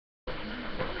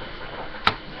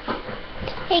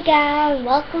Hey guys,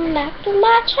 welcome back to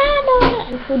my channel,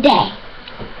 and today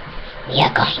we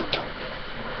are going to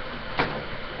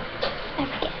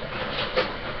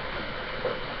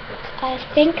I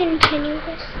think continue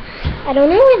this. I don't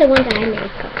know where the ones I made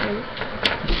come.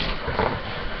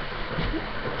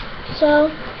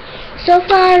 So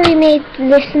far we made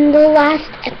this in the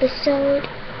last episode,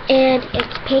 and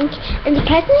it's pink, and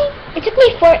surprisingly it took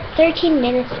me 13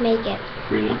 minutes to make it.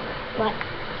 Rena? What?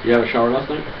 You have a shower last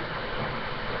night?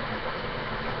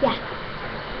 Yeah.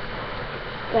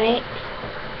 Right?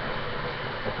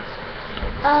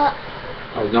 I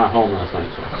was not home last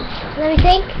night, so. Let me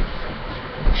think.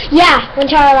 Yeah, when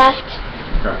Tara left.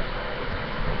 Okay.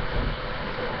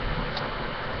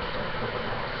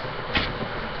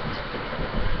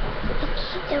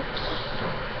 Okey-dokey.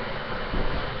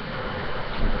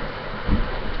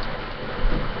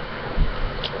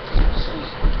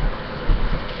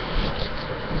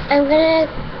 I'm gonna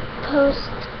post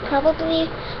probably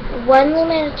one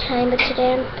loom at a time, but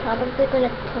today I'm probably gonna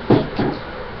put like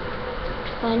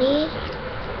 20.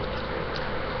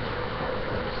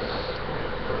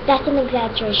 That's an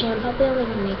exaggeration. I'm probably only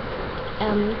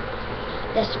gonna make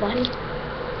this one.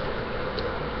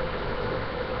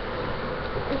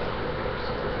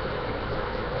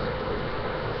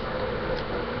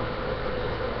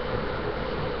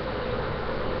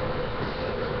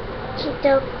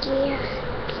 Okey-dokey.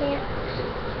 Can't.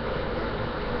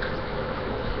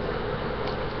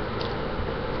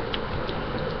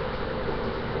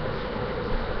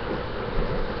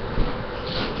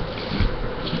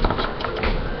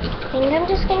 I think I'm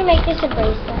just gonna make this a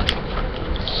bracelet.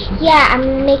 Yeah,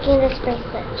 I'm making this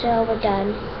bracelet, so we're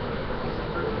done.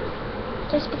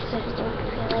 Just because I just don't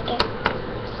feel like it.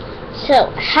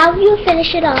 So, how you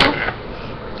finish it off?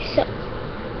 So,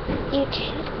 you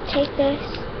take this,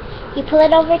 you pull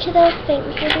it over to the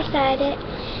finger beside it,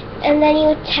 and then you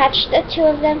attach the two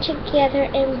of them together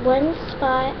in one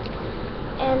spot,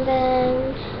 and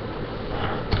then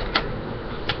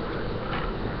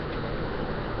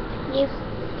you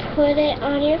put it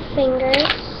on your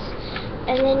fingers,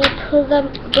 and then you pull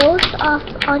them both off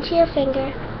onto your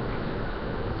finger,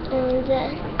 and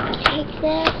then take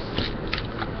this,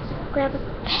 grab a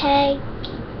peg,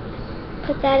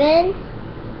 put that in,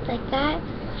 like that,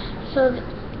 so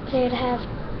there'd have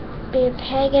be a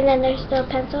peg, and then there's still a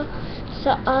pencil.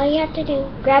 So all you have to do,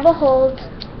 grab a hold,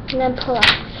 and then pull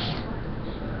off.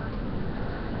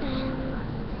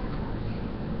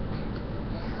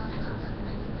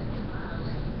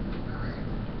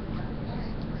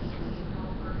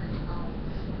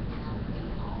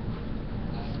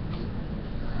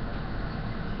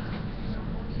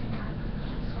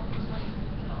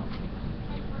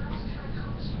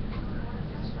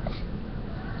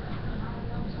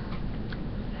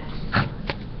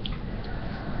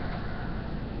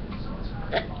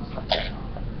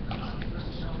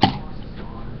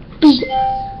 Beep.